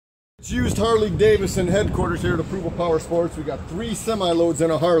It's used Harley-Davidson headquarters here at Approval Power Sports. We got 3 semi-loads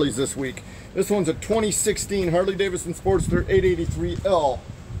in a Harleys this week. This one's a 2016 Harley-Davidson Sportster 883L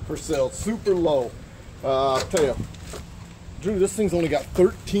for sale. Super low. I'll tell you, Drew, this thing's only got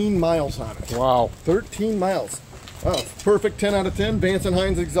 13 miles on it. Wow. 13 miles. Wow, perfect 10 out of 10. Vance &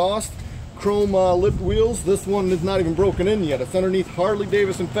 Hines exhaust. Chrome lipped wheels. This one is not even broken in yet. It's underneath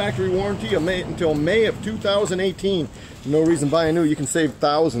Harley-Davidson factory warranty until May of 2018. No reason to buy a new. You can save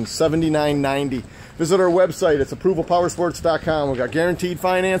thousands, $79.90. Visit our website. It's approvalpowersports.com. We've got guaranteed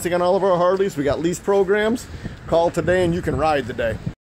financing on all of our Harleys. We got lease programs. Call today and you can ride today.